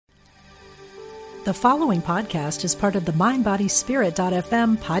The following podcast is part of the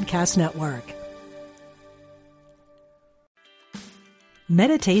MindBodySpirit.fm podcast network.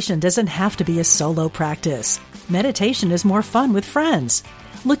 Meditation doesn't have to be a solo practice. Meditation is more fun with friends.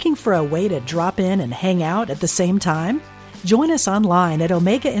 Looking for a way to drop in and hang out at the same time? Join us online at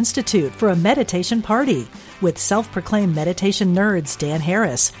Omega Institute for a meditation party with self-proclaimed meditation nerds Dan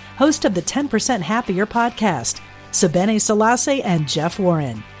Harris, host of the 10% Happier podcast, Sebene Selassie, and Jeff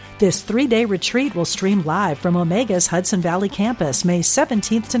Warren. This 3-day retreat will stream live from Omega's Hudson Valley campus May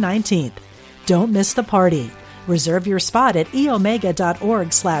 17th to 19th. Don't miss the party. Reserve your spot at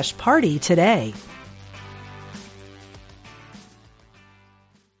eomega.org/party today.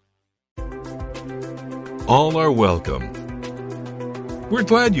 All are welcome. We're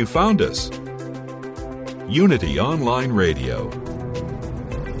glad you found us. Unity Online Radio,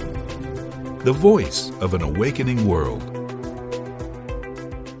 the voice of an awakening world.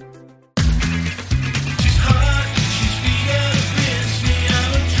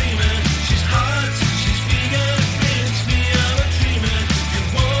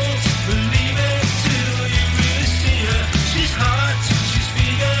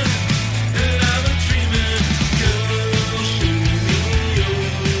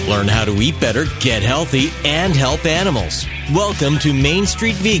 Learn how to eat better, get healthy, and help animals. Welcome to Main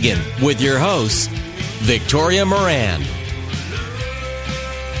Street Vegan with your host, Victoria Moran.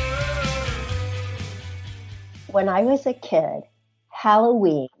 When I was a kid,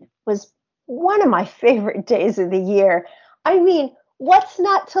 Halloween was one of my favorite days of the year. I mean, what's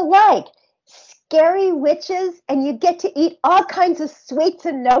not to like? Scary witches, and you get to eat all kinds of sweets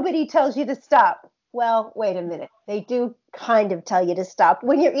and nobody tells you to stop. Well, wait a minute. They do kind of tell you to stop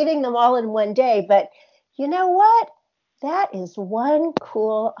when you're eating them all in one day. But you know what? That is one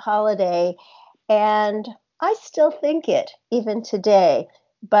cool holiday. And I still think it even today.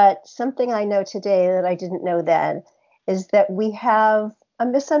 But something I know today that I didn't know then is that we have a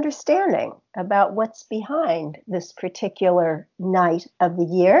misunderstanding about what's behind this particular night of the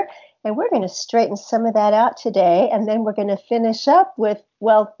year. And we're going to straighten some of that out today. And then we're going to finish up with,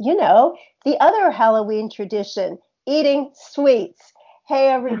 well, you know, the other Halloween tradition, eating sweets. Hey,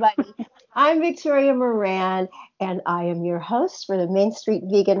 everybody. I'm Victoria Moran, and I am your host for the Main Street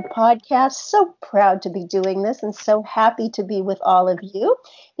Vegan podcast. So proud to be doing this and so happy to be with all of you.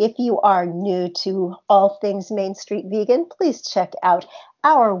 If you are new to all things Main Street Vegan, please check out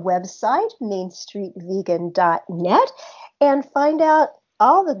our website, mainstreetvegan.net, and find out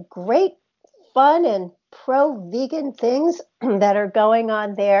all the great fun and pro-vegan things that are going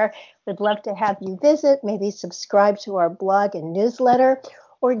on there. We'd love to have you visit, maybe subscribe to our blog and newsletter,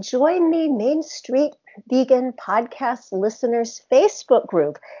 or join the Main Street Vegan Podcast Listeners Facebook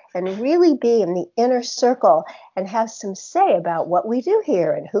group and really be in the inner circle and have some say about what we do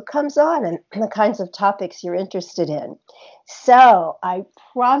here and who comes on and the kinds of topics you're interested in. So I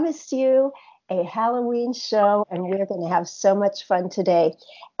promised you a Halloween show, and we're going to have so much fun today.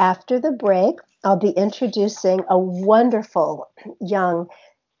 After the break, I'll be introducing a wonderful young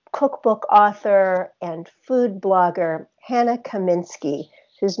cookbook author and food blogger, Hannah Kaminsky,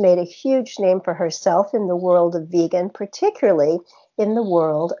 who's made a huge name for herself in the world of vegan, particularly in the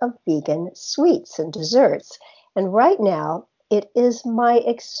world of vegan sweets and desserts. And right now, it is my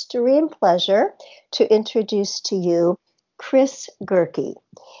extreme pleasure to introduce to you Chris Gerke.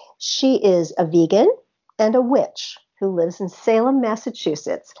 She is a vegan and a witch who lives in Salem,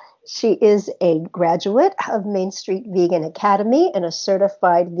 Massachusetts. She is a graduate of Main Street Vegan Academy and a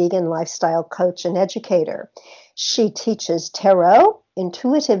certified vegan lifestyle coach and educator. She teaches tarot,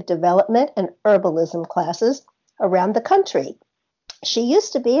 intuitive development, and herbalism classes around the country. She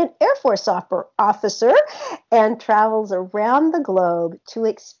used to be an Air Force officer and travels around the globe to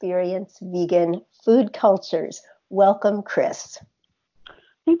experience vegan food cultures. Welcome, Chris.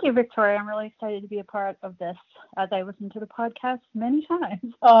 Thank you, Victoria. I'm really excited to be a part of this as I listen to the podcast many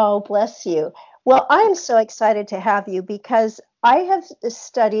times. Oh, bless you. Well, I am so excited to have you because I have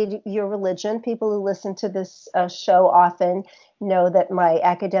studied your religion. People who listen to this show often know that my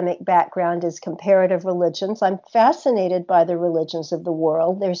academic background is comparative religions. I'm fascinated by the religions of the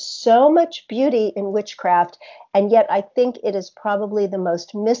world. There's so much beauty in witchcraft, and yet I think it is probably the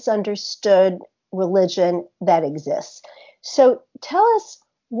most misunderstood religion that exists. So tell us,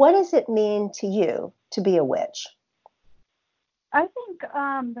 what does it mean to you to be a witch? I think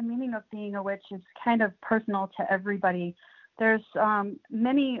the meaning of being a witch is kind of personal to everybody. There's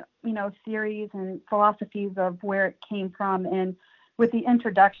many, theories and philosophies of where it came from. And with the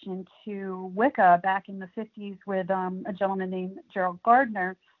introduction to Wicca back in the 50s with a gentleman named Gerald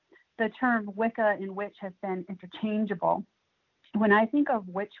Gardner, the term Wicca and witch has been interchangeable. When I think of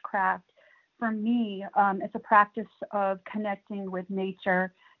witchcraft, for me, it's a practice of connecting with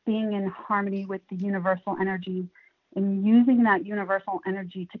nature, being in harmony with the universal energy, and using that universal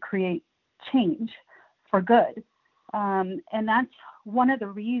energy to create change for good. And that's one of the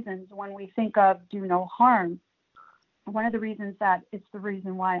reasons when we think of do no harm, one of the reasons that it's the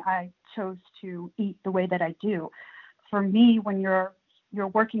reason why I chose to eat the way that I do. For me, when you're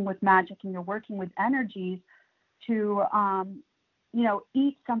working with magic and you're working with energies, to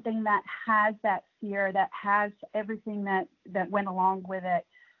eat something that has that fear, that has everything that went along with it,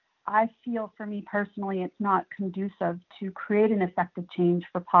 I feel for me personally, it's not conducive to create an effective change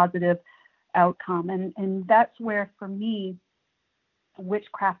for positive outcome. And that's where, for me,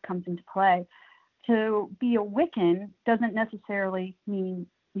 witchcraft comes into play. To be a Wiccan doesn't necessarily mean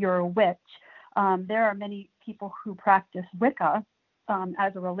you're a witch. There are many people who practice Wicca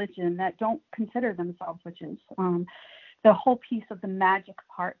as a religion that don't consider themselves witches. The whole piece of the magic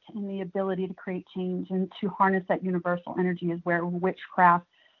part and the ability to create change and to harness that universal energy is where witchcraft,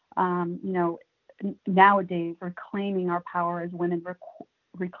 nowadays, reclaiming our power as women,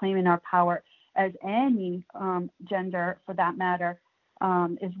 reclaiming our power as any gender for that matter,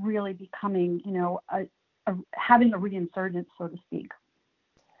 is really becoming, having a reinsurgence, so to speak.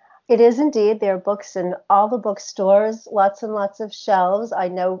 It is indeed. There are books in all the bookstores, lots and lots of shelves. I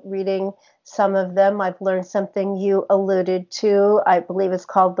know reading some of them, I've learned something you alluded to. I believe it's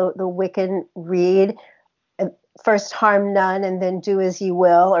called the Wiccan Rede. First harm none and then do as you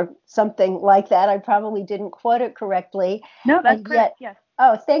will, or something like that. I probably didn't quote it correctly. No, that's correct, yes.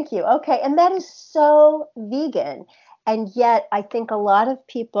 Oh, thank you. Okay, and that is so vegan. And yet I think a lot of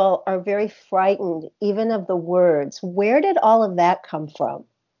people are very frightened even of the words. Where did all of that come from?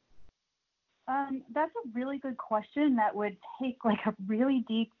 That's a really good question that would take like a really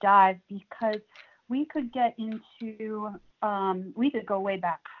deep dive, because we could get into, we could go way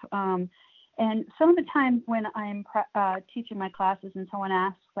back. And some of the times when I'm teaching my classes and someone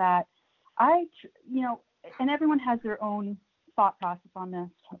asks that, and everyone has their own thought process on this.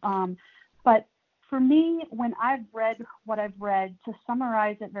 But for me, when I've read what I've read, to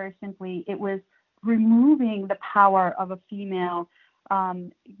summarize it very simply, it was removing the power of a female,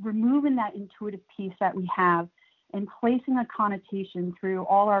 removing that intuitive piece that we have, and placing a connotation through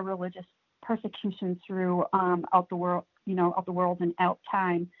all our religious persecution through out the world and out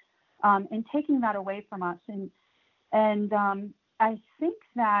time, and taking that away from us. And I think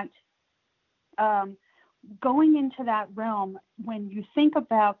that going into that realm, when you think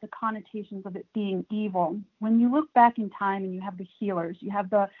about the connotations of it being evil, when you look back in time and you have the healers, you have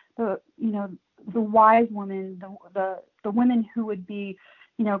the wise women, the women who would be,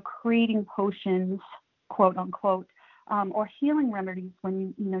 creating potions, quote unquote, or healing remedies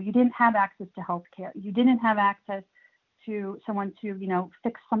when you didn't have access to healthcare, you didn't have access to someone to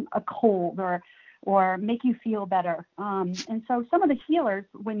fix a cold or make you feel better. And so some of the healers,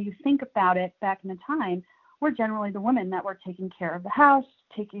 when you think about it back in the time, were generally the women that were taking care of the house,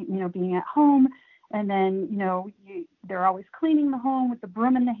 being at home, and then they're always cleaning the home with the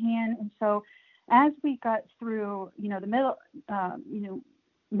broom in the hand. And so as we got through the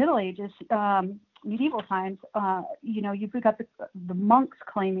Middle Ages, medieval times, you've got the monks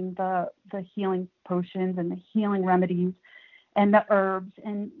claiming the healing potions and the healing remedies and the herbs,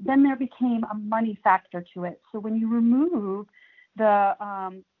 and then there became a money factor to it. So when you remove the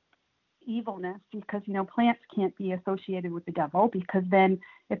evilness, because plants can't be associated with the devil, because then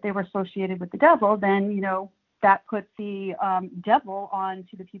if they were associated with the devil, then that put the devil on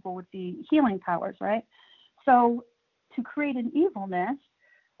to the people with the healing powers, right? So to create an evilness,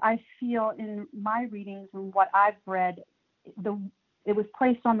 I feel in my readings and what I've read, it was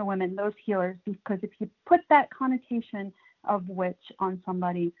placed on the women, those healers, because if you put that connotation of witch on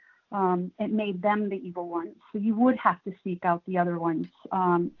somebody, it made them the evil ones. So you would have to seek out the other ones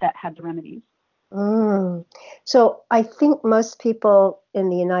that had the remedies. So I think most people in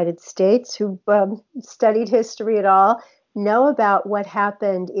the United States who studied history at all know about what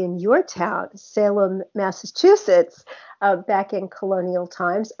happened in your town, Salem, Massachusetts, back in colonial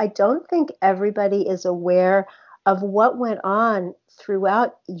times. I don't think everybody is aware of what went on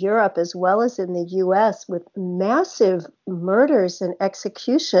throughout Europe as well as in the U.S. with massive murders and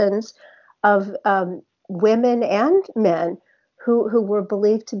executions of women and men who were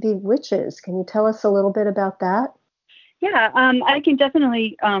believed to be witches. Can you tell us a little bit about that? Yeah, I can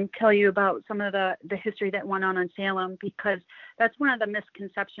definitely tell you about some of the history that went on in Salem, because that's one of the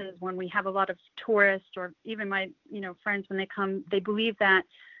misconceptions when we have a lot of tourists, or even my friends, when they come, they believe that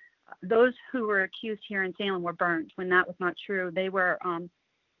those who were accused here in Salem were burned, when that was not true. They were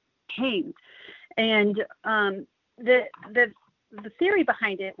hanged. And the the theory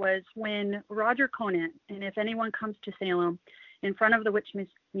behind it was when Roger Conant, and if anyone comes to Salem, in front of the Witch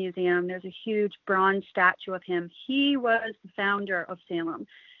Museum, there's a huge bronze statue of him. He was the founder of Salem.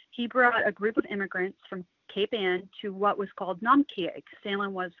 He brought a group of immigrants from Cape Ann to what was called Namkeag.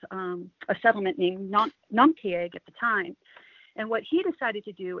 Salem was a settlement named Namkeag at the time. And what he decided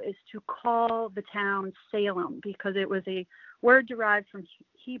to do is to call the town Salem because it was a word derived from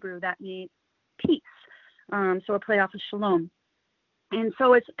Hebrew that means peace. So a play off of shalom. And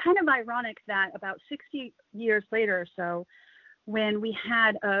so it's kind of ironic that about 60 years later or so, when we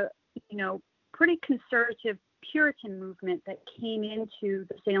had a, pretty conservative Puritan movement that came into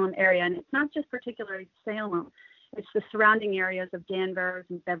the Salem area, and it's not just particularly Salem, it's the surrounding areas of Danvers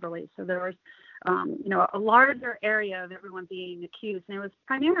and Beverly. So there was, a larger area of everyone being accused, and it was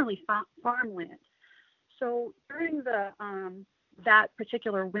primarily farmland. So during that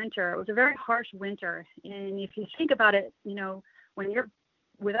particular winter, it was a very harsh winter. And if you think about it, when you're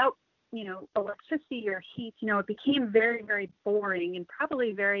without, electricity or heat, it became very, very boring and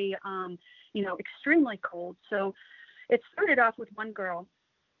probably very, extremely cold. So it started off with one girl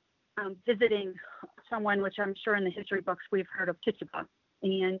visiting someone, which I'm sure in the history books we've heard of, Tituba,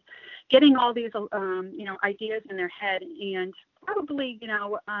 and getting all these, ideas in their head and probably,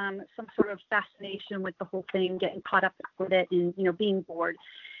 some sort of fascination with the whole thing, getting caught up with it and, being bored.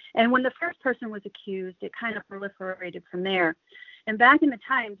 And when the first person was accused, it kind of proliferated from there. And back in the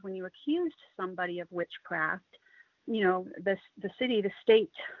times when you accused somebody of witchcraft, the city, the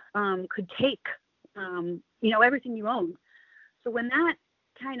state could take, everything you owned. So when that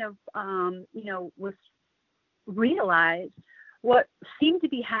kind of, was realized, what seemed to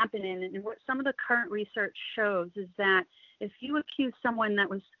be happening and what some of the current research shows is that if you accuse someone that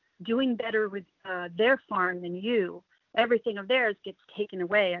was doing better with their farm than you, everything of theirs gets taken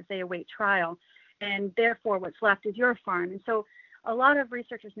away as they await trial. And therefore what's left is your farm. And so a lot of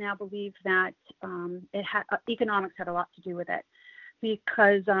researchers now believe that economics had a lot to do with it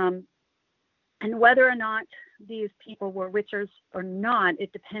because, and whether or not these people were witches or not,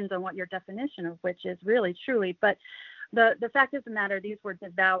 it depends on what your definition of witch is really, truly. But the fact of the matter, these were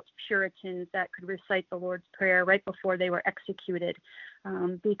devout Puritans that could recite the Lord's Prayer right before they were executed,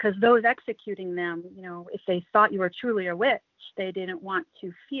 because those executing them, if they thought you were truly a witch, they didn't want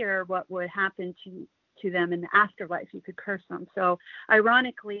to fear what would happen to them in the afterlife. You could curse them. So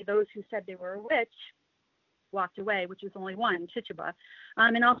ironically, those who said they were a witch walked away, which was only one, Tituba.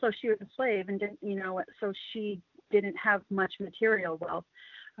 And also she was a slave and didn't, so she didn't have much material wealth.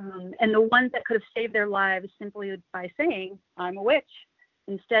 And the ones that could have saved their lives simply by saying, I'm a witch.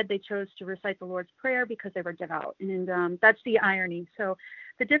 Instead, they chose to recite the Lord's Prayer because they were devout. And that's the irony. So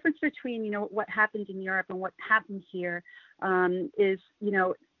the difference between, what happened in Europe and what happened here is,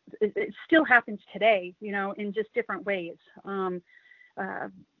 it still happens today, in just different ways. The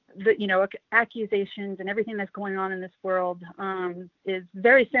accusations and everything that's going on in this world is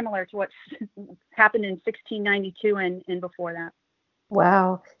very similar to what's happened in 1692 and before that.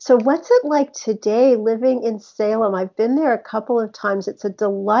 Wow. So what's it like today living in Salem? I've been there a couple of times. It's a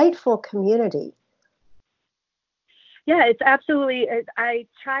delightful community. Yeah, it's absolutely. I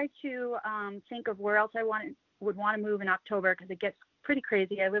try to think of where else I would want to move in October because it gets pretty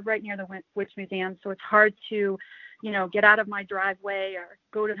crazy. I live right near the Witch Museum, so it's hard to, get out of my driveway or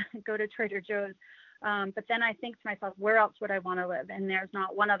go to Trader Joe's. But then I think to myself, where else would I want to live? And there's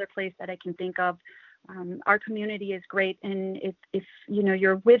not one other place that I can think of. Our community is great, and if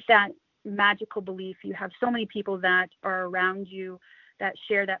you're with that magical belief, you have so many people that are around you that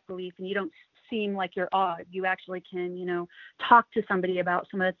share that belief, and you don't seem like you're odd. You actually can, talk to somebody about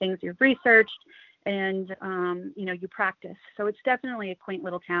some of the things you've researched, and you practice. So it's definitely a quaint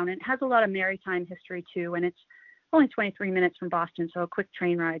little town, and it has a lot of maritime history too. And it's only 23 minutes from Boston, so a quick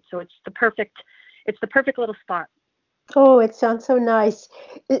train ride. So it's the perfect little spot. Oh, it sounds so nice.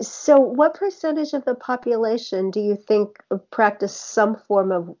 So what percentage of the population do you think practice some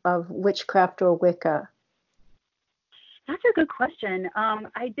form of witchcraft or Wicca? That's a good question.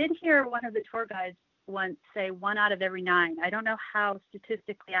 I did hear one of the tour guides once say 1 out of every 9. I don't know how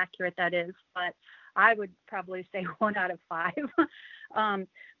statistically accurate that is, but I would probably say 1 out of 5.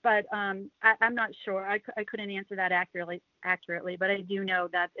 But I'm not sure. I couldn't answer that accurately, but I do know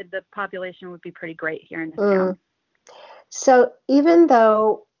that the population would be pretty great here in this town. So even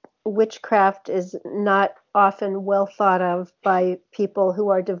though witchcraft is not often well thought of by people who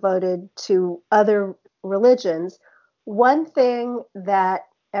are devoted to other religions, one thing that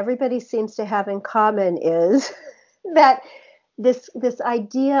everybody seems to have in common is that this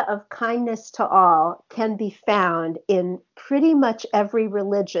idea of kindness to all can be found in pretty much every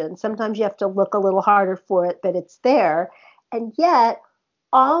religion. Sometimes you have to look a little harder for it, but it's there. And yet,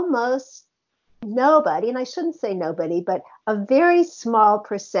 almost nobody, and I shouldn't say nobody, but a very small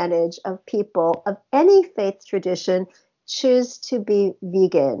percentage of people of any faith tradition choose to be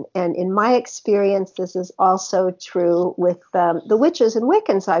vegan. And in my experience, this is also true with the witches and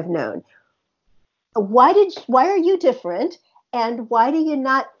Wiccans I've known. Why are you different? And why do you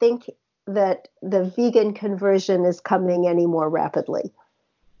not think that the vegan conversion is coming any more rapidly?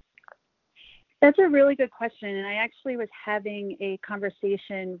 That's a really good question. And I actually was having a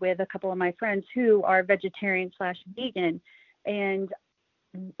conversation with a couple of my friends who are vegetarian/vegan. And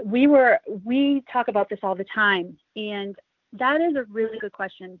we talk about this all the time. And that is a really good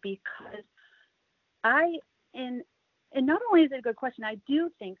question, because and not only is it a good question, I do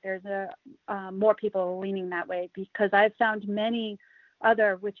think there's more people leaning that way, because I've found many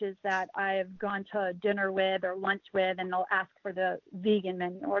other witches that I've gone to dinner with or lunch with, and they'll ask for the vegan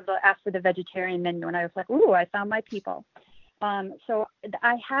menu or they'll ask for the vegetarian menu. And I was like, ooh, I found my people. So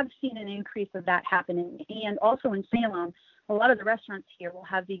I have seen an increase of that happening. And also in Salem, a lot of the restaurants here will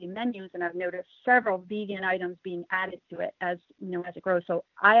have vegan menus, and I've noticed several vegan items being added to it as it grows. So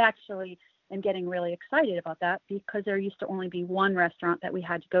I actually am getting really excited about that, because there used to only be one restaurant that we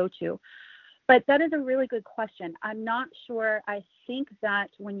had to go to. But that is a really good question. I'm not sure. I think that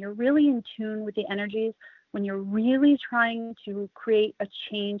when you're really in tune with the energies, when you're really trying to create a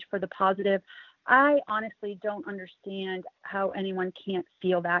change for the positive, I honestly don't understand how anyone can't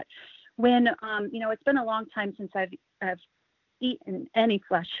feel that. When, it's been a long time since I've eaten any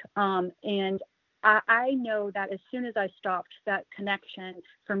flesh. And I know that as soon as I stopped, that connection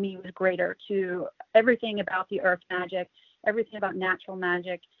for me was greater to everything about the earth magic, everything about natural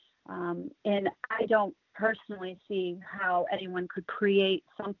magic. And I don't personally see how anyone could create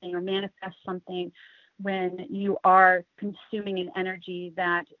something or manifest something when you are consuming an energy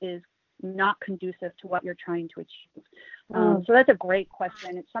that is not conducive to what you're trying to achieve. So that's a great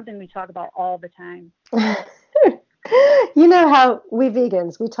question. It's something we talk about all the time. You know how we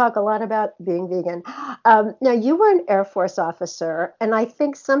vegans, we talk a lot about being vegan. Now, you were an Air Force officer, and I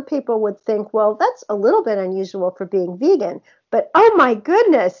think some people would think, well, that's a little bit unusual for being vegan. But oh my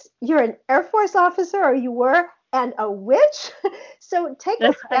goodness, you're an Air Force officer, or you were, and a witch? So take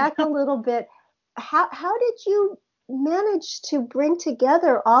us back a little bit. How did you manage to bring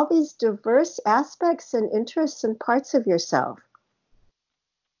together all these diverse aspects and interests and parts of yourself?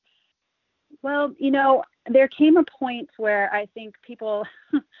 Well, there came a point where I think people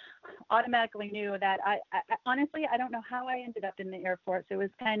automatically knew that I honestly, I don't know how I ended up in the Air Force. It was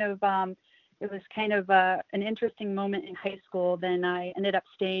kind of an interesting moment in high school. Then I ended up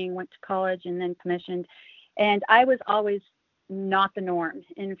staying, went to college, and then commissioned. And I was always not the norm.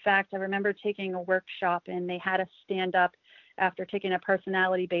 In fact, I remember taking a workshop, and they had us stand up after taking a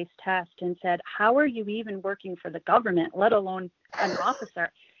personality-based test and said, how are you even working for the government, let alone an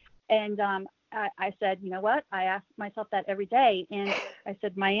officer? And I said, you know what? I ask myself that every day. And I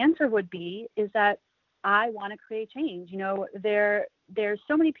said, my answer would be, is that I want to create change. There's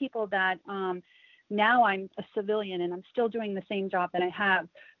so many people that now I'm a civilian and I'm still doing the same job that I have.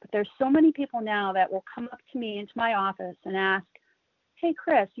 But there's so many people now that will come up to me into my office and ask, hey,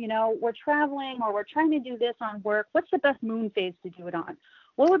 Chris, we're traveling or we're trying to do this on work. What's the best moon phase to do it on?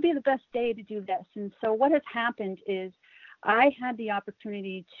 What would be the best day to do this? And so what has happened is I had the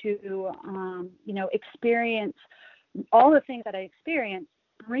opportunity to, experience all the things that I experienced,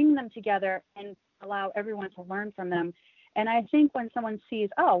 bring them together and allow everyone to learn from them. And I think when someone sees,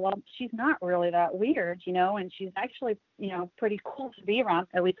 oh, well, she's not really that weird, and she's actually, pretty cool to be around,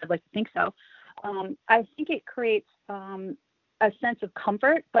 at least I'd like to think so. I think it creates a sense of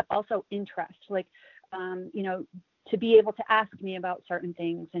comfort, but also interest, to be able to ask me about certain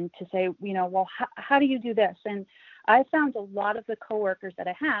things and to say, well, how do you do this? And I found a lot of the coworkers that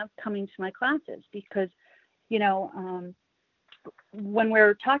I have coming to my classes because, when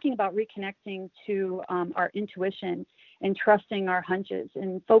we're talking about reconnecting to our intuition and trusting our hunches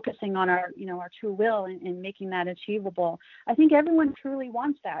and focusing on our true will and making that achievable, I think everyone truly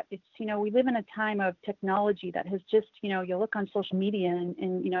wants that. It's, we live in a time of technology that has just, you look on social media and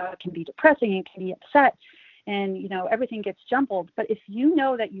it can be depressing, it can be upset. And, everything gets jumbled. But if you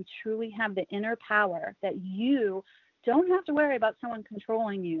know that you truly have the inner power, that you don't have to worry about someone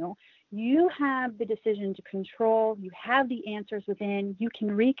controlling you, you have the decision to control, you have the answers within, you can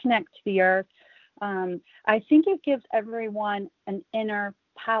reconnect to the earth. I think it gives everyone an inner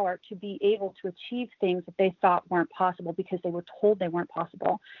power to be able to achieve things that they thought weren't possible because they were told they weren't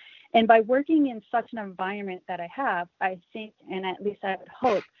possible. And by working in such an environment that I have, I think, and at least I would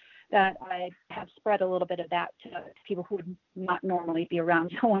hope, that I have spread a little bit of that to people who would not normally be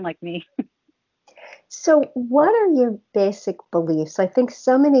around someone like me. So, what are your basic beliefs? I think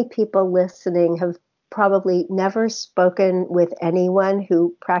so many people listening have probably never spoken with anyone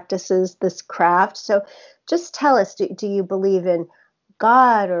who practices this craft. So, just tell us, do you believe in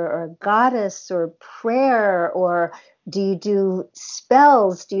God or goddess or prayer, or do you do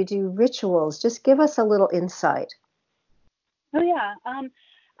spells? Do you do rituals? Just give us a little insight. Oh yeah.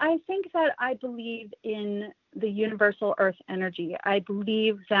 I think that I believe in the universal earth energy. I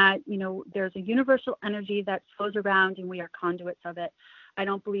believe that, there's a universal energy that flows around and we are conduits of it. I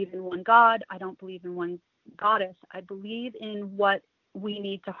don't believe in one God. I don't believe in one goddess. I believe in what we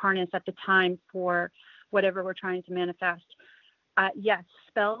need to harness at the time for whatever we're trying to manifest. Yes,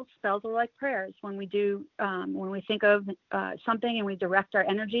 spells are like prayers. When we think of something and we direct our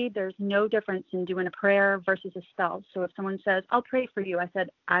energy, there's no difference in doing a prayer versus a spell. So if someone says, I'll pray for you, I said,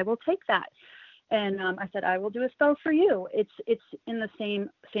 I will take that. And I said, I will do a spell for you. It's in the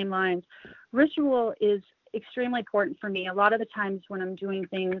same lines. Ritual is extremely important for me. A lot of the times when I'm doing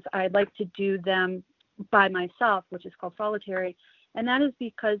things, I like to do them by myself, which is called solitary. And that is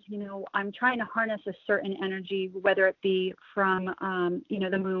because, I'm trying to harness a certain energy, whether it be from,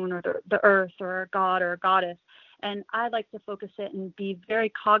 the moon or the earth or a god or a goddess. And I like to focus it and be very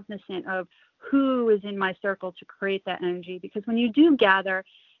cognizant of who is in my circle to create that energy. Because when you do gather,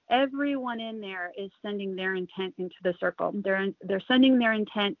 everyone in there is sending their intent into the circle. They're sending their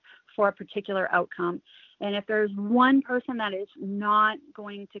intent for a particular outcome. And if there's one person that is not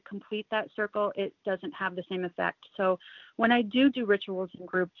going to complete that circle, it doesn't have the same effect. So when I do rituals in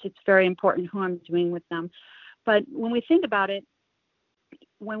groups, it's very important who I'm doing with them. But when we think about it,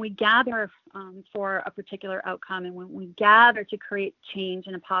 when we gather for a particular outcome and when we gather to create change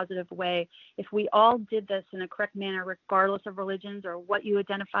in a positive way, if we all did this in a correct manner, regardless of religions or what you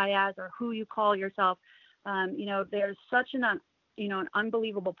identify as or who you call yourself, there's such an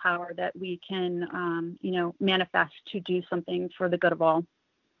unbelievable power that we can, manifest to do something for the good of all.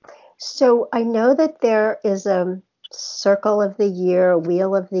 So I know that there is a circle of the year, a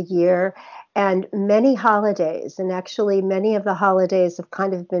wheel of the year, and many holidays. And actually, many of the holidays have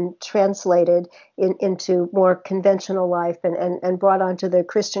kind of been translated into more conventional life and brought onto the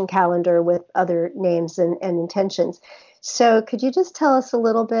Christian calendar with other names and intentions. So could you just tell us a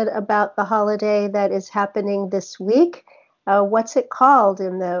little bit about the holiday that is happening this week? What's it called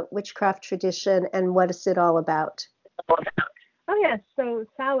in the witchcraft tradition, and what is it all about? Oh, yes. So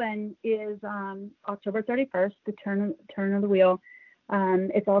Samhain is October 31st, the turn of the wheel.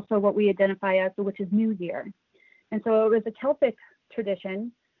 It's also what we identify as the Witch's New Year. And so it was a Celtic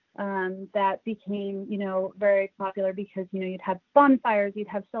tradition that became, very popular because, you'd have bonfires, you'd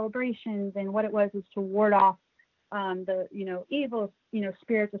have celebrations, and what it was is to ward off the, evil,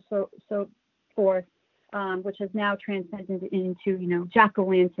 spirits and so forth. Which has now transcended into,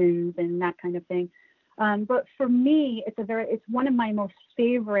 jack-o'-lanterns and that kind of thing. But for me, it's one of my most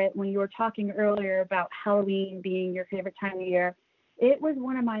favorite, when you were talking earlier about Halloween being your favorite time of year, it was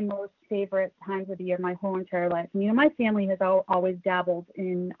one of my most favorite times of the year my whole entire life. My family has always dabbled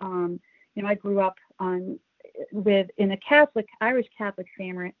in, I grew up in a Irish Catholic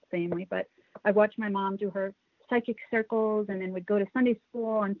family, but I watched my mom do her psychic circles and then would go to Sunday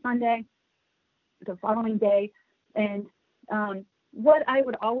school on Sunday, the following day. And what I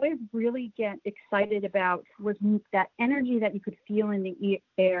would always really get excited about was that energy that you could feel in the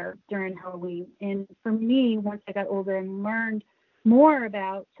air during Halloween. And for me, once I got older and learned more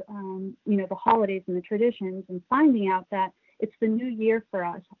about, the holidays and the traditions and finding out that it's the new year for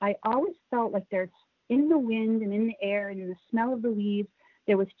us, I always felt like there's in the wind and in the air and in the smell of the leaves,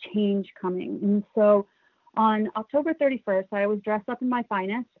 there was change coming. And so on October 31st, I always dress up in my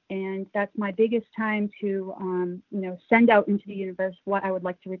finest, and that's my biggest time to, send out into the universe what I would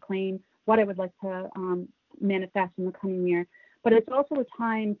like to reclaim, what I would like to manifest in the coming year. But it's also a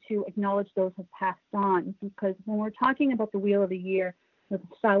time to acknowledge those who have passed on, because when we're talking about the Wheel of the Year with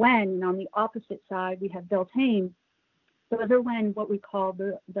Samhain, and on the opposite side we have Beltane, those are when what we call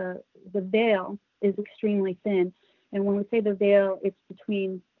the veil is extremely thin. And when we say the veil, it's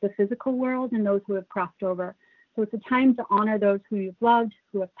between the physical world and those who have crossed over. So it's a time to honor those who you've loved,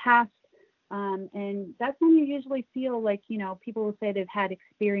 who have passed. And that's when you usually feel like, people will say they've had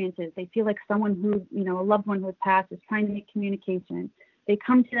experiences. They feel like someone who, a loved one who has passed is trying to make communication. They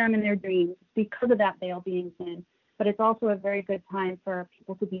come to them in their dreams because of that veil being thin. But it's also a very good time for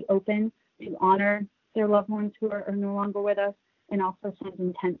people to be open, to honor their loved ones who are no longer with us, and also send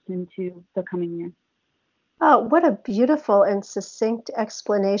intents into the coming year. Oh, what a beautiful and succinct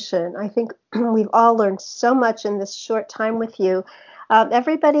explanation. I think we've all learned so much in this short time with you.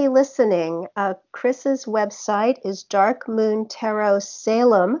 Everybody listening, Chris's website is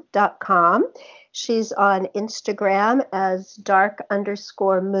darkmoontarotsalem.com. She's on Instagram as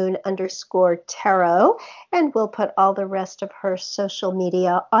dark_moon_tarot, and we'll put all the rest of her social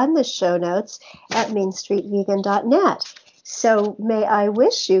media on the show notes at mainstreetvegan.net. So may I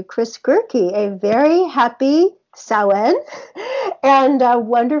wish you, Chris Gerke, a very happy Samhain and a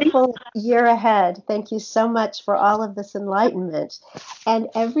wonderful year ahead. Thank you so much for all of this enlightenment. And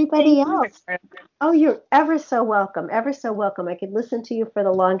everybody else, oh, you're ever so welcome, ever so welcome. I could listen to you for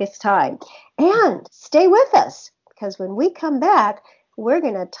the longest time. And stay with us, because when we come back, we're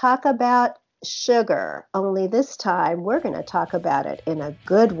going to talk about sugar. Only this time, we're going to talk about it in a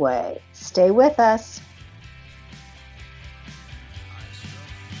good way. Stay with us.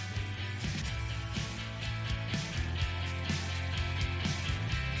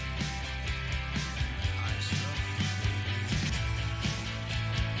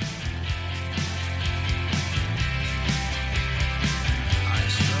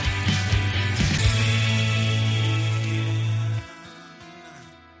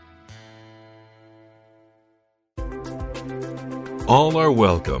 All are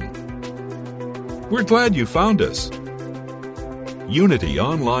welcome. We're glad you found us. Unity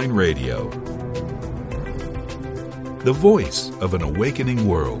Online Radio, the voice of an awakening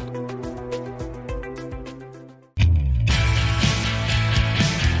world.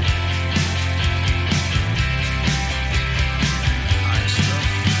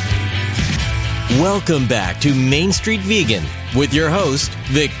 Welcome back to Main Street Vegan with your host,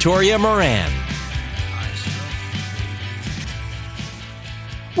 Victoria Moran.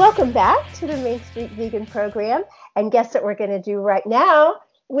 Welcome back to the Main Street Vegan program. And guess what we're going to do right now?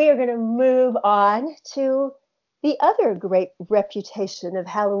 We are going to move on to the other great reputation of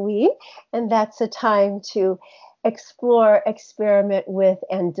Halloween, and that's a time to explore, experiment with,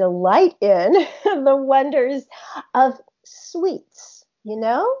 and delight in the wonders of sweets. You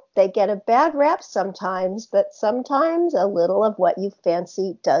know, they get a bad rap sometimes, but sometimes a little of what you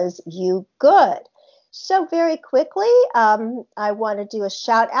fancy does you good. So very quickly, I want to do a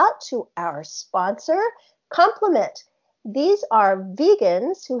shout out to our sponsor, Complement. These are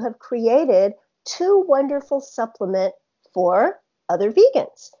vegans who have created two wonderful supplements for other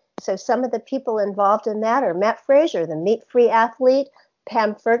vegans. So some of the people involved in that are Matt Fraser, the meat-free athlete,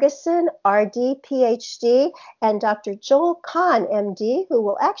 Pam Ferguson, RD, PhD, and Dr. Joel Kahn, MD, who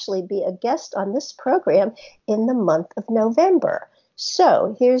will actually be a guest on this program in the month of November.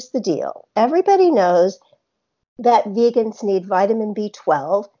 So here's the deal. Everybody knows that vegans need vitamin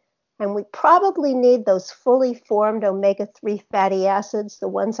B12, and we probably need those fully formed omega-3 fatty acids, the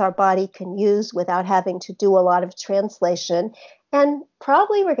ones our body can use without having to do a lot of translation. And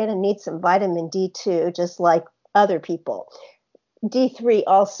probably we're going to need some vitamin D2, just like other people. D3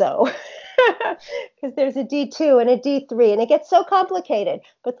 also, because there's a D2 and a D3, and it gets so complicated.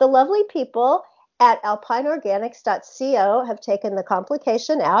 But the lovely people at alpineorganics.co have taken the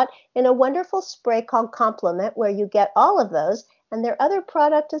complication out in a wonderful spray called Complement, where you get all of those. And their other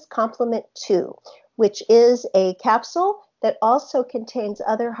product is Complement 2, which is a capsule that also contains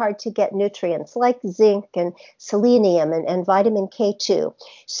other hard-to-get nutrients like zinc and selenium and vitamin K2.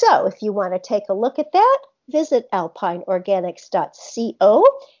 So if you want to take a look at that, visit alpineorganics.co.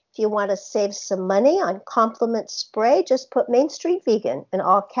 If you want to save some money on Complement spray, just put Main Street Vegan in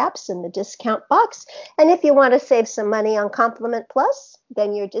all caps in the discount box. And if you want to save some money on Complement Plus,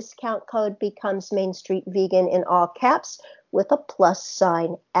 then your discount code becomes Main Street Vegan in all caps with a plus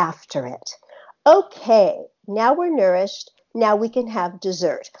sign after it. Okay, now we're nourished. Now we can have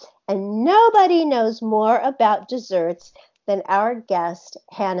dessert. And nobody knows more about desserts than our guest,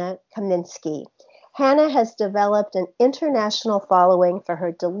 Hannah Kaminsky. Hannah has developed an international following for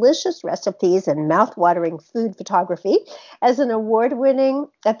her delicious recipes and mouth-watering food photography as an award-winning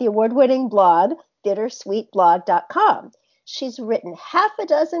blog, bittersweetblog.com. She's written half a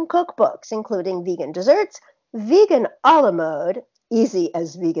dozen cookbooks, including Vegan Desserts, Vegan a la Mode, Easy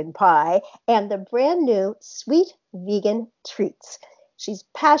as Vegan Pie, and the brand new Sweet Vegan Treats. She's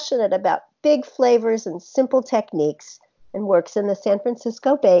passionate about big flavors and simple techniques, and works in the San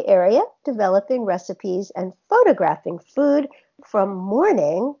Francisco Bay Area, developing recipes and photographing food from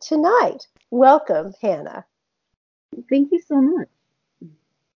morning to night. Welcome, Hannah. Thank you so much.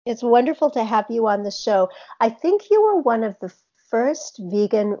 It's wonderful to have you on the show. I think you were one of the first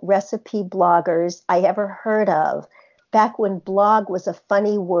vegan recipe bloggers I ever heard of, back when blog was a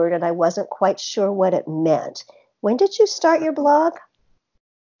funny word and I wasn't quite sure what it meant. When did you start your blog?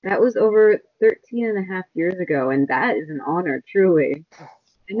 That was over 13 and a half years ago, and that is an honor, truly.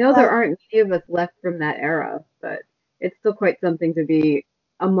 I know there aren't many of us left from that era, but it's still quite something to be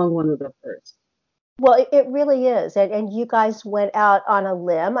among one of the first. Well, it really is. And you guys went out on a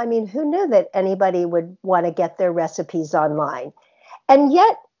limb. I mean, who knew that anybody would want to get their recipes online? And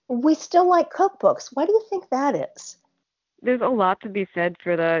yet, we still like cookbooks. Why do you think that is? There's a lot to be said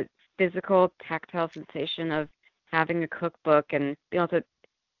for the physical, tactile sensation of having a cookbook and being able to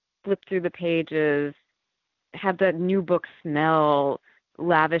flip through the pages, have that new book smell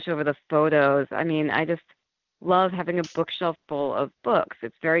lavish over the photos. I mean, I just love having a bookshelf full of books.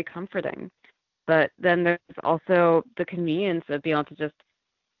 It's very comforting. But then there's also the convenience of being able to just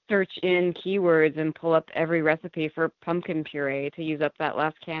search in keywords and pull up every recipe for pumpkin puree to use up that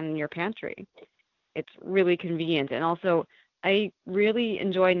last can in your pantry. It's really convenient. And also, I really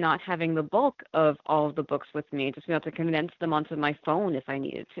enjoy not having the bulk of all of the books with me, just being able to condense them onto my phone if I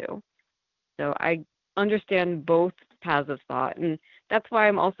needed to. So I understand both paths of thought. And that's why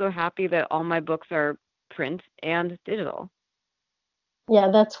I'm also happy that all my books are print and digital. Yeah,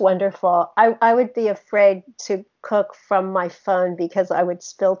 that's wonderful. I would be afraid to cook from my phone because I would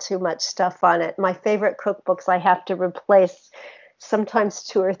spill too much stuff on it. My favorite cookbooks I have to replace sometimes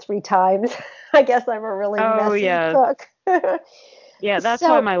 2 or 3 times. I guess I'm a really Oh, messy yes. cook. Yeah, that's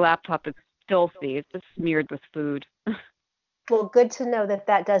why So, my laptop is filthy. It's just smeared with food. well, good to know that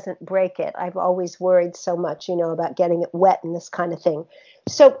that doesn't break it. I've always worried so much, about getting it wet and this kind of thing.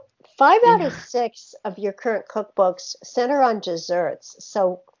 So, five out of Yeah. six of your current cookbooks center on desserts.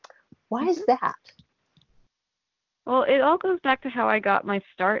 So, why is that? Well, it all goes back to how I got my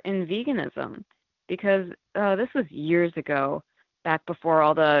start in veganism because this was years ago, back before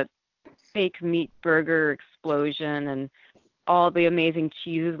all the fake meat burger explosion and all the amazing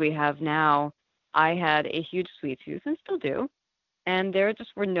cheeses we have now. I had a huge sweet tooth and still do. And there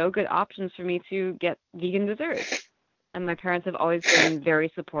just were no good options for me to get vegan desserts. And my parents have always been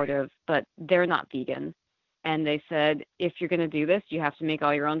very supportive, but they're not vegan. And they said, if you're going to do this, you have to make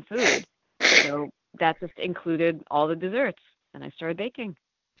all your own food. So that just included all the desserts. And I started baking.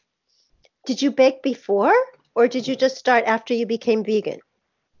 Did you bake before, or did you just start after you became vegan?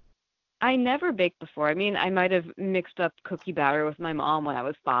 I never baked before. I mean, I might have mixed up cookie batter with my mom when I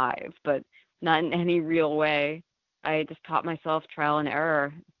was 5, but not in any real way. I just taught myself trial and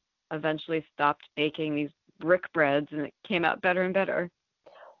error. Eventually stopped baking these brick breads, and it came out better and better.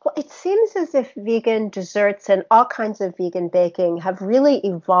 Well, it seems as if vegan desserts and all kinds of vegan baking have really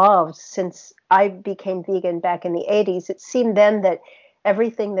evolved since I became vegan back in the 80s. It seemed then that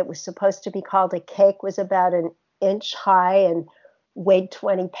everything that was supposed to be called a cake was about an inch high and weighed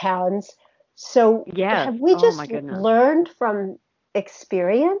 20 pounds. So Yes. have we Oh my just goodness. learned from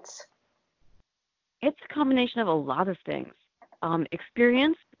experience? It's a combination of a lot of things.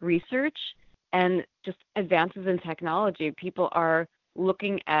 Experience, research, and just advances in technology. People are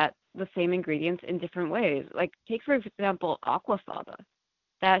looking at the same ingredients in different ways. Like, take, for example, aquafaba.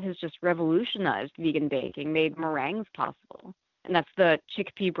 That has just revolutionized vegan baking, made meringues possible. And that's the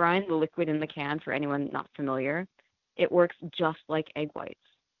chickpea brine, the liquid in the can for anyone not familiar. It works just like egg whites.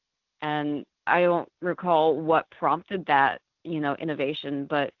 And I don't recall what prompted that, innovation,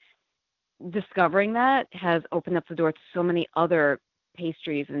 but discovering that has opened up the door to so many other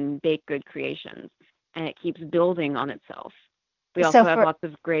pastries and baked good creations, and it keeps building on itself. We So also have for lots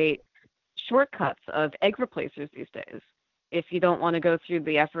of great shortcuts of egg replacers these days. If you don't want to go through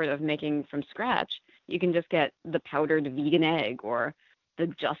the effort of making from scratch, you can just get the powdered vegan egg or the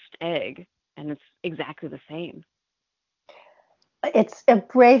just egg, and it's exactly the same. it's a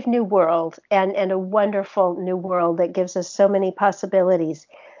brave new world and a wonderful new world that gives us so many possibilities.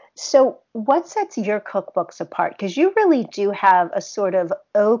 So, what sets your cookbooks apart? Because you really do have a sort of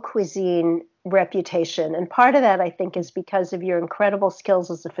haute cuisine reputation. And part of that, I think, is because of your incredible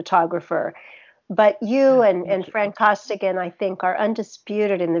skills as a photographer. But you Oh, and thank you. Fran Costigan, I think, are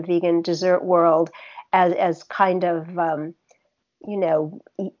undisputed in the vegan dessert world as kind of,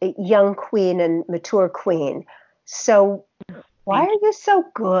 young queen and mature queen. So, why Thank are you so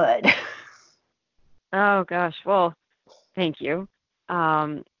good? Oh gosh, well, thank you.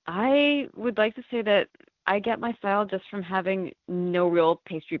 I would like to say that I get my style just from having no real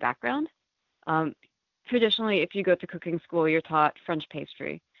pastry background. Um, Traditionally, if you go to cooking school, you're taught French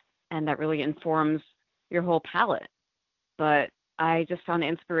pastry, and that really informs your whole palate. But I just found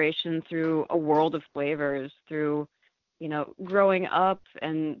inspiration through a world of flavors, through, growing up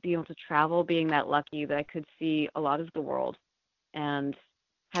and being able to travel, being that lucky that I could see a lot of the world, and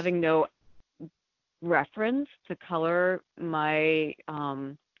having no reference to color my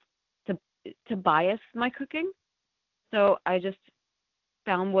to to bias my cooking. So I just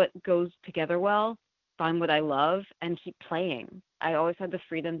found what goes together well, find what I love, and keep playing. I always had the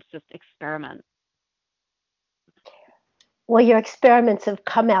freedom to just experiment. Well, your experiments have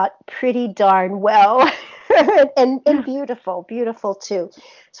come out pretty darn well and beautiful, beautiful too.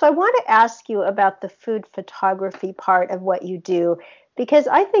 So I want to ask you about the food photography part of what you do, because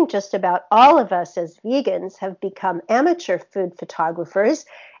I think just about all of us as vegans have become amateur food photographers,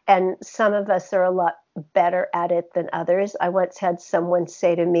 and some of us are a lot better at it than others. I once had someone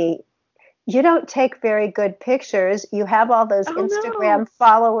say to me, "You don't take very good pictures. You have all those Oh no. Instagram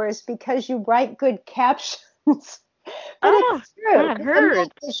followers because you write good captions." But Ah, it's true that because I'm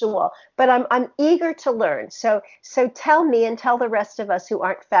not hurts. visual, but I'm eager to learn. So tell me and tell the rest of us who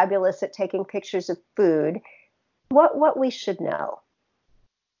aren't fabulous at taking pictures of food what we should know.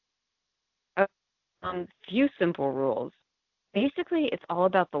 Uh, few simple rules. Basically, it's all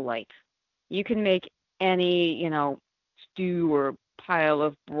about the light. You can make any, stew or pile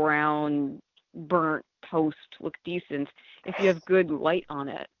of brown, burnt toast look decent if you have good light on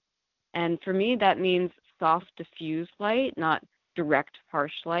it. And for me, that means soft diffuse light, not direct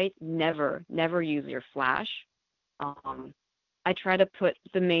harsh light. Never, never use your flash. Um, I try to put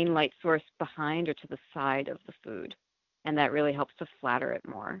the main light source behind or to the side of the food, and that really helps to flatter it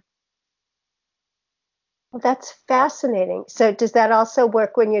more. Well, that's fascinating. So does that also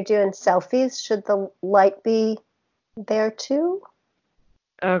work when you're doing selfies? Should the light be there too?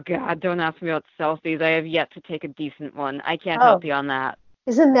 Oh God, don't ask me about selfies. I have yet to take a decent one. I can't help Oh, you on that.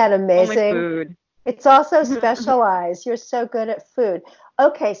 isn't that Only amazing? food. It's also specialized. You're so good at food.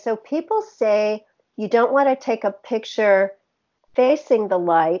 Okay, so people say you don't want to take a picture facing the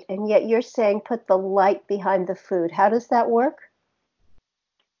light, and yet you're saying put the light behind the food. How does that work?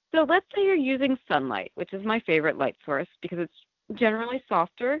 So let's say you're using sunlight, which is my favorite light source because it's generally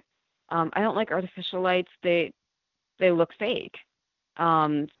softer. I don't like artificial lights. They look fake.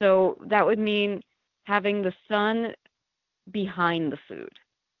 So that would mean having the sun behind the food.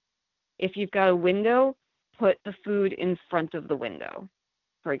 If you've got a window, put the food in front of the window,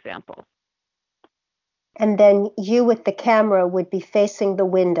 for example. And then you with the camera would be facing the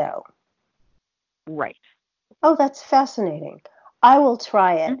window. Right. Oh, that's fascinating. I will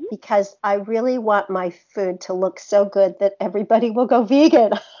try it Hmm. because I really want my food to look so good that everybody will go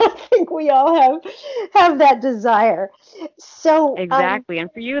vegan. I think we all have that desire. So, Exactly.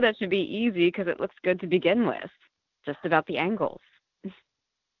 And for you, that should be easy because it looks good to begin with. Just about the angles.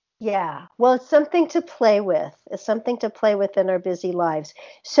 yeah, well, it's something to play with. It's something to play with in our busy lives.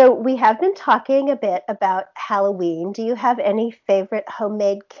 So, we have been talking a bit about Halloween. Do you have any favorite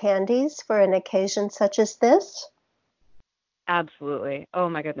homemade candies for an occasion such as this? Absolutely. Oh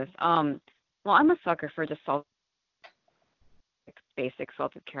my goodness. Well, I'm a sucker for just basic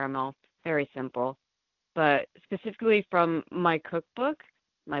salted caramel. Very simple. But specifically from my cookbook,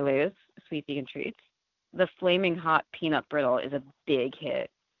 my latest, Sweet Vegan Treats, the Flaming Hot Peanut Brittle is a big hit.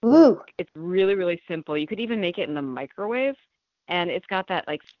 Ooh, It's really, really simple. You could even make it in the microwave, and it's got that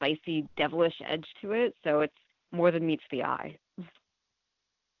like spicy, devilish edge to it, so it's more than meets the eye.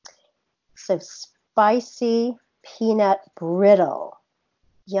 so spicy peanut brittle.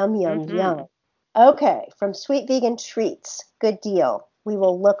 Yum, yum, Mm-hmm. yum. Okay, from Sweet Vegan Treats. Good deal. We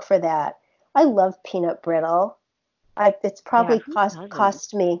will look for that. I love peanut brittle. It's Yeah, probably who doesn't?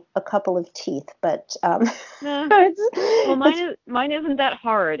 cost me a couple of teeth, but Nah. Well, it's mine isn't that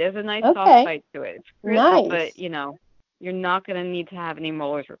hard. There's a nice soft okay. bite to it. It's crisp, but Nice. you're not gonna need to have any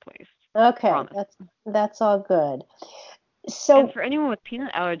molars replaced. Okay, Promise. that's all good. And So, for anyone with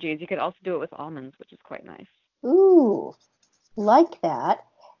peanut allergies, you could also do it with almonds, which is quite nice. ooh, like that.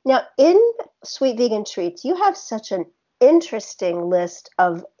 Now, in Sweet Vegan Treats, you have such an interesting list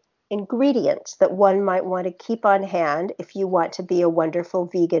of ingredients that one might want to keep on hand if you want to be a wonderful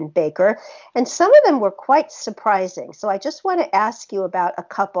vegan baker. And some of them were quite surprising. So I just want to ask you about a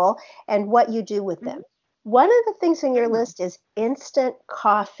couple and what you do with Hmm. them. One of the things on your Certainly. list is instant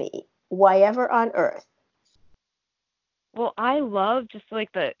coffee. Why ever on earth? Well, I love just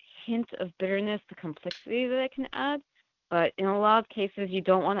like the hint of bitterness, the complexity that it can add. But in a lot of cases, you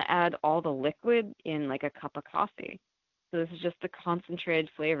don't want to add all the liquid in like a cup of coffee. So this is just the concentrated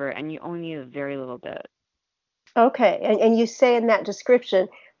flavor, and you only need a very little bit. Okay, and you say in that description,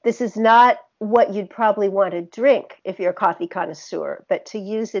 this is not what you'd probably want to drink if you're a coffee connoisseur, but to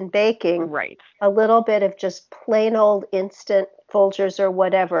use in baking, Right. a little bit of just plain old instant Folgers or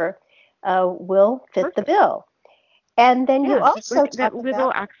whatever will fit the Perfect. bill. And then you Yeah, just also like that talk little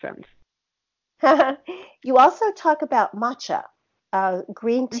about accent. you also talk about matcha,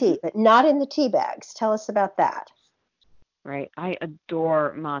 green Hmm. tea, but not in the tea bags. Tell us about that. Right. I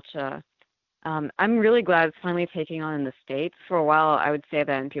adore matcha. I'm really glad it's finally taking on in the States. For a while, I would say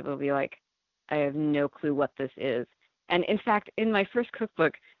that, and people would be like, I have no clue what this is. And in fact, in my first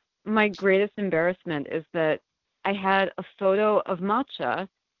cookbook, my greatest embarrassment is that I had a photo of matcha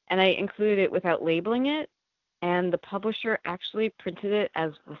and I included it without labeling it, and the publisher actually printed it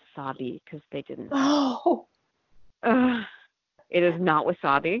as wasabi because they didn't know. Oh, It is not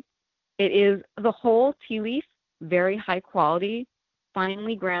wasabi. It is the whole tea leaf, very high quality,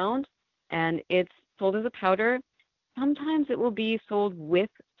 finely ground, and it's sold as a powder. Sometimes it will be sold with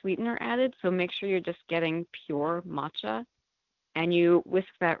sweetener added, so make sure you're just getting pure matcha and you whisk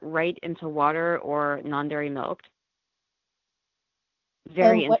that right into water or non-dairy milk. and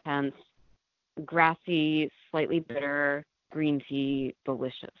Very what? intense, grassy, slightly bitter, green tea,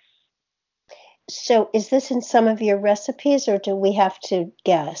 delicious. So, is this in some of your recipes, or do we have to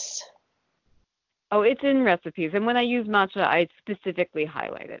guess? Oh, it's in recipes. And when I use matcha, I specifically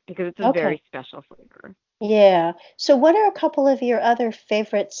highlight it because it's a Okay. very special flavor. Yeah. So, what are a couple of your other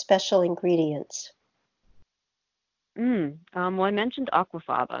favorite special ingredients? Well, I mentioned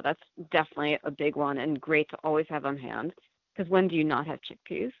aquafaba. That's definitely a big one and great to always have on hand. Because when do you not have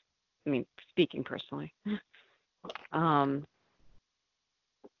chickpeas? I mean, speaking personally. Um,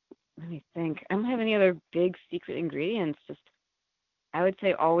 Let me think. I don't have any other big secret ingredients. Just I would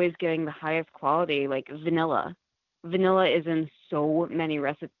say always getting the highest quality, like vanilla. Vanilla is in so many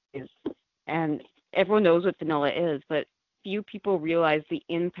recipes, and everyone knows what vanilla is, but few people realize the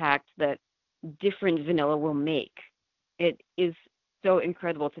impact that different vanilla will make. It is so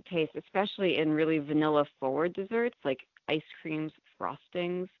incredible to taste, especially in really vanilla forward desserts like ice creams,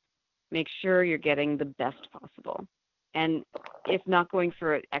 frostings. Make sure you're getting the best possible. And if not going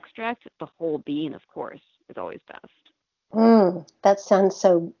for an extract, the whole bean, of course, is always best. That sounds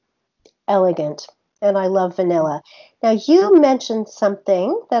so elegant, and I love vanilla. Now, you mentioned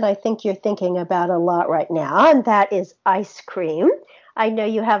something that I think you're thinking about a lot right now, and that is ice cream. I know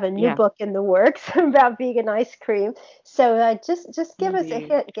you have a new Yeah, book in the works about vegan ice cream. So, just give us a indeed.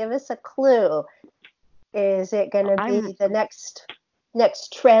 hint, give us a clue. Is it going to I'm be the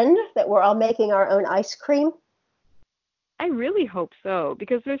next trend that we're all making our own ice cream? I really hope so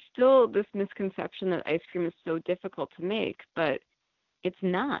because there's still this misconception that ice cream is so difficult to make, but it's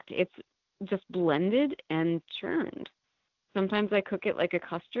not. It's just blended and churned. Sometimes I cook it like a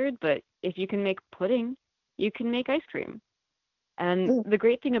custard, but if you can make pudding, you can make ice cream. And Ooh. the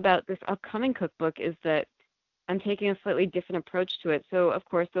great thing about this upcoming cookbook is that I'm taking a slightly different approach to it. So, of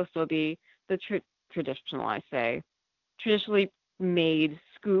course, there'll still be the traditional, I say, traditionally made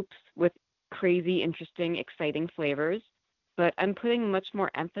scoops with crazy, interesting, exciting flavors. But I'm putting much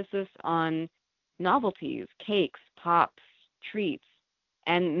more emphasis on novelties, cakes, pops, treats,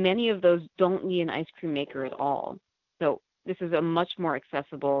 and many of those don't need an ice cream maker at all. So this is a much more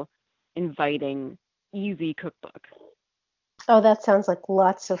accessible, inviting, easy cookbook. Oh, that sounds like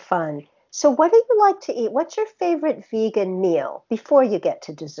lots of fun. So, what do you like to eat? What's your favorite vegan meal before you get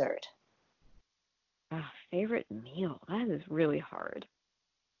to dessert? Favorite meal? That is really hard.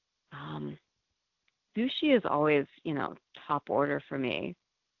 Um, Sushi is always, top order for me.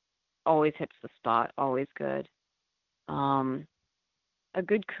 Always hits the spot, always good. Um, a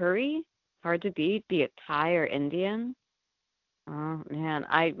good curry, hard to beat, be it Thai or Indian. Oh man,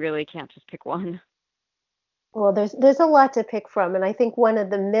 I really can't just pick one. Well, there's a lot to pick from, and I think one of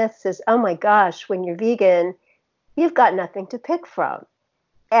the myths is, oh my gosh, when you're vegan, you've got nothing to pick from.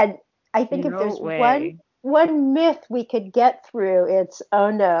 And I think if No there's one way. one myth we could get through, it's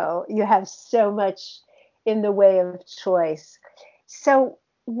oh no, you have so much in the way of choice. So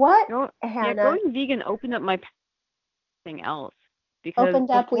what, Go, yeah, Hannah, going vegan opened up my thing else because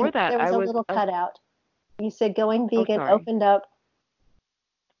opened up? before that There was a little I was cutout. You said going oh vegan sorry. opened up.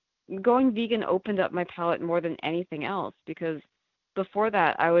 Going vegan opened up my palate more than anything else because before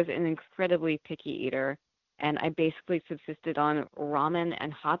that I was an incredibly picky eater and I basically subsisted on ramen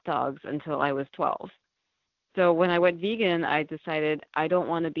and hot dogs until I was 12. So when I went vegan, I decided I don't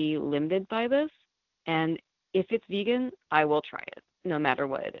want to be limited by this, and if it's vegan, I will try it, no matter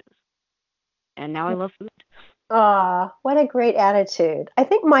what it is. And now I love food. Ah, what a great attitude. I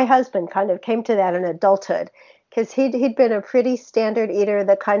think my husband kind of came to that in adulthood because he'd been a pretty standard eater,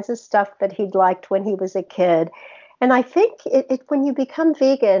 the kinds of stuff that he'd liked when he was a kid. And I think when you become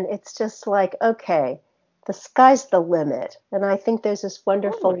vegan, it's just like, okay, the sky's the limit. And I think there's this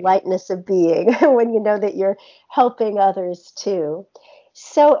wonderful Totally. lightness of being when you know that you're helping others too.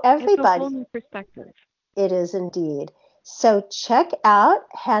 So It's a everybody, whole new perspective. it is indeed. So check out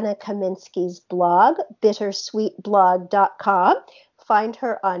Hannah Kaminsky's blog, bittersweetblog.com. Find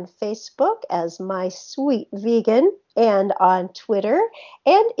her on Facebook as My Sweet Vegan and on Twitter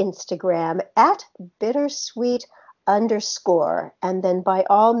and Instagram at bittersweet underscore. And then by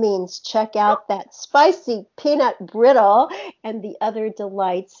all means, check out that spicy peanut brittle and the other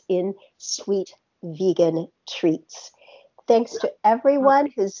delights in sweet vegan treats. Thanks to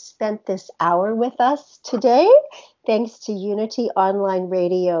everyone who's spent this hour with us today. Thanks to Unity Online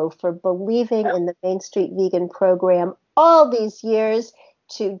Radio for believing in the Main Street Vegan program all these years,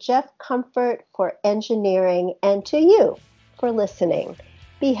 to Jeff Comfort for engineering, and to you for listening.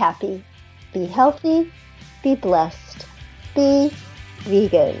 Be happy, be healthy, be blessed, be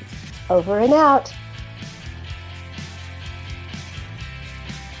vegan. Over and out.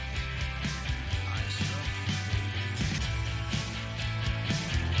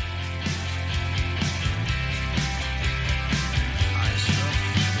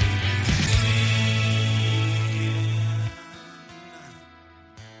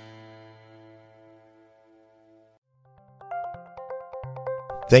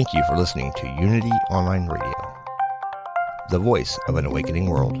 Thank you for listening to Unity Online Radio, the voice of an awakening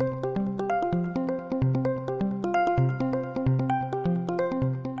world.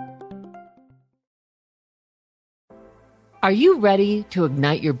 Are you ready to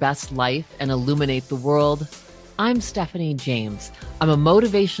ignite your best life and illuminate the world? I'm Stephanie James. I'm a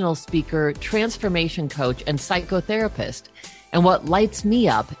motivational speaker, transformation coach, and psychotherapist. And what lights me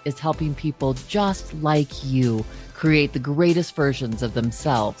up is helping people just like you create the greatest versions of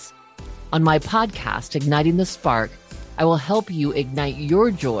themselves. On my podcast, Igniting the Spark, I will help you ignite your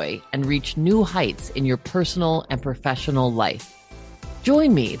joy and reach new heights in your personal and professional life.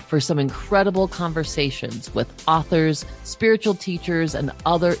 Join me for some incredible conversations with authors, spiritual teachers, and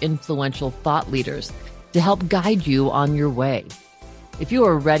other influential thought leaders to help guide you on your way. If you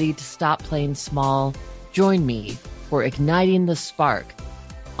are ready to stop playing small, join me for Igniting the Spark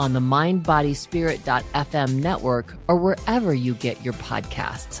on the mindbodyspirit.fm network or wherever you get your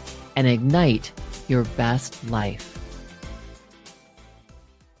podcasts, and ignite your best life.